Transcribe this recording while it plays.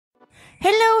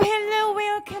Hello,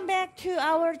 welcome back to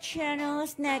our channel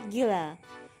Snack Gila.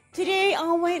 Today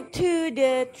I went to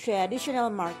the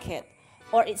traditional market,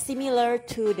 or it's similar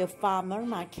to the farmer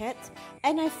market,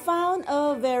 and I found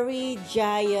a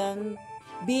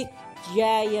big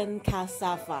giant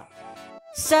cassava.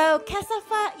 So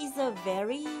cassava is a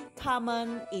very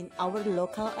common in our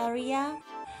local area.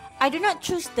 I do not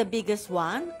choose the biggest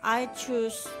one, I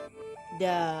choose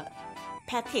the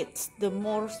petits, the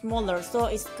more smaller, so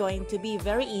it's going to be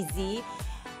very easy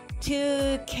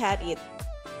to cut it.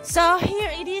 So here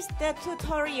it is, the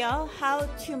tutorial how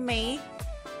to make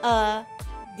a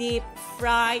deep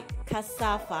fried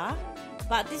cassava.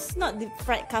 But this is not deep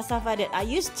fried cassava that I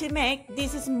used to make.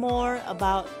 This is more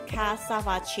about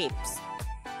cassava chips.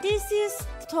 This is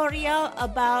tutorial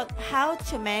about how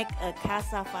to make a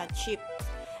cassava chip,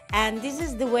 and this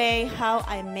is the way how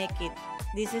I make it.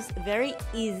 This is very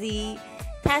easy,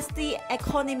 tasty,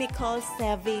 economical,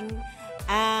 saving,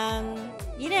 and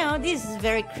this is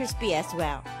very crispy as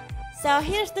well. So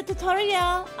here's the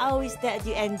tutorial. I wish that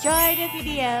you enjoy the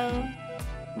video.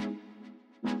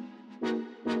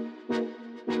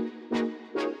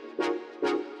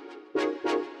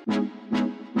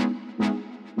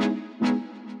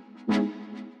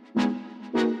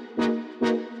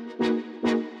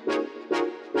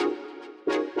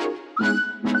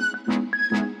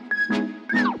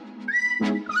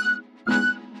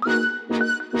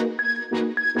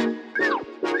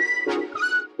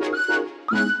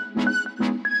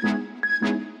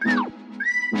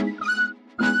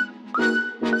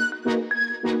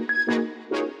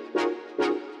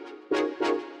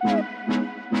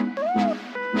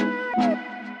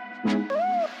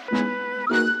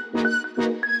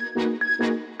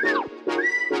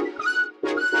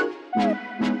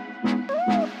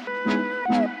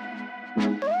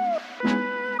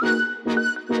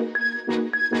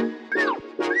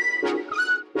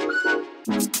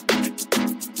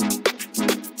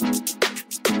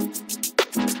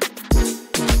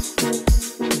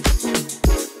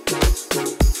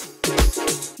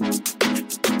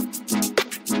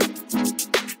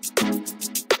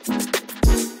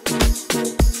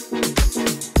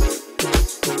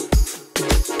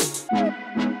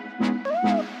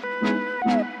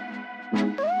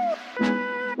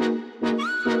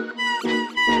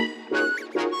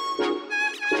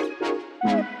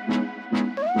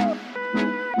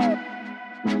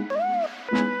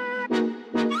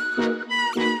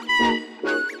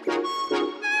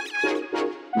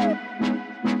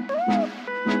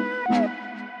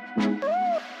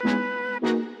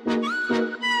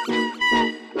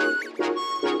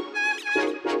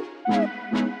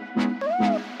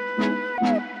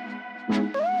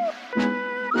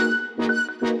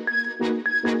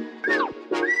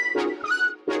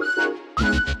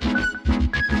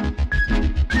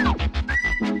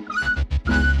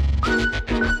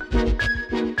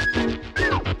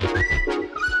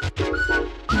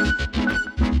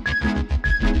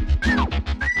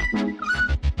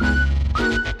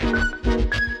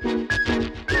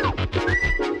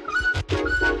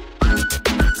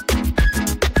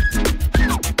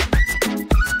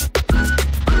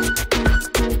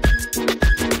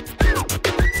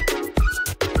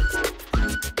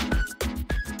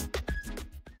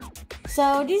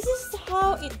 So this is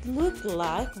how it looked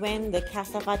like when the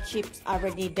cassava chips are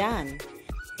already done.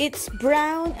 It's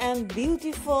brown and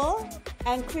beautiful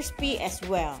and crispy as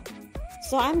well.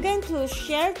 So I'm going to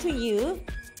share to you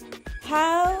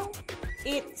how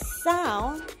it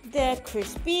sounds, the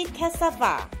crispy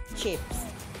cassava chips.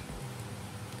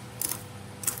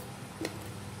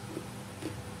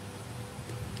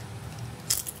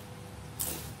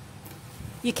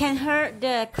 You can hear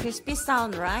the crispy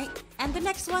sound, right? And the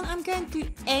next one, I'm going to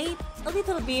add a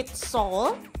little bit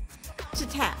salt to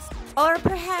taste. Or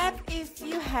perhaps if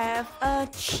you have a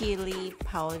chili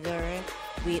powder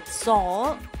with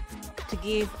salt to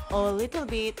give a little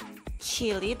bit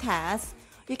chili taste,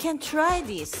 you can try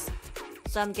this.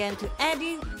 So I'm going to add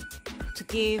it to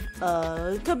give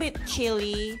a little bit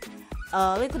chili,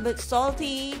 a little bit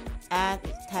salty, and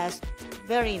it tastes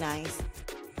very nice.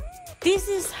 This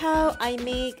is how I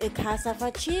make a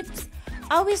cassava chips.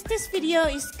 I wish this video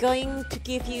is going to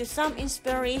give you some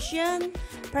inspiration.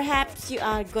 Perhaps you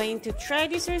are going to try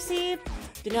this recipe.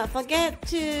 Do not forget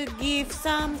to give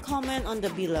some comment on the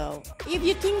below. If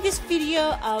you think this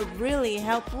video are really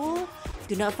helpful,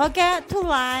 do not forget to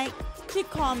like, to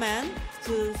comment,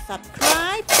 to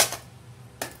subscribe.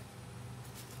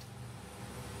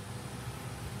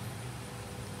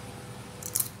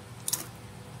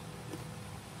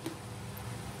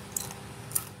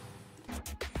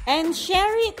 and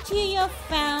share it to your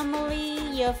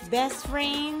family, your best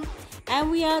friend,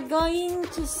 and we are going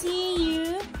to see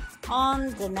you on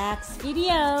the next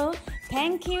video.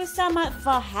 Thank you so much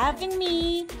for having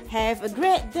me. Have a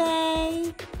great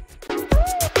day.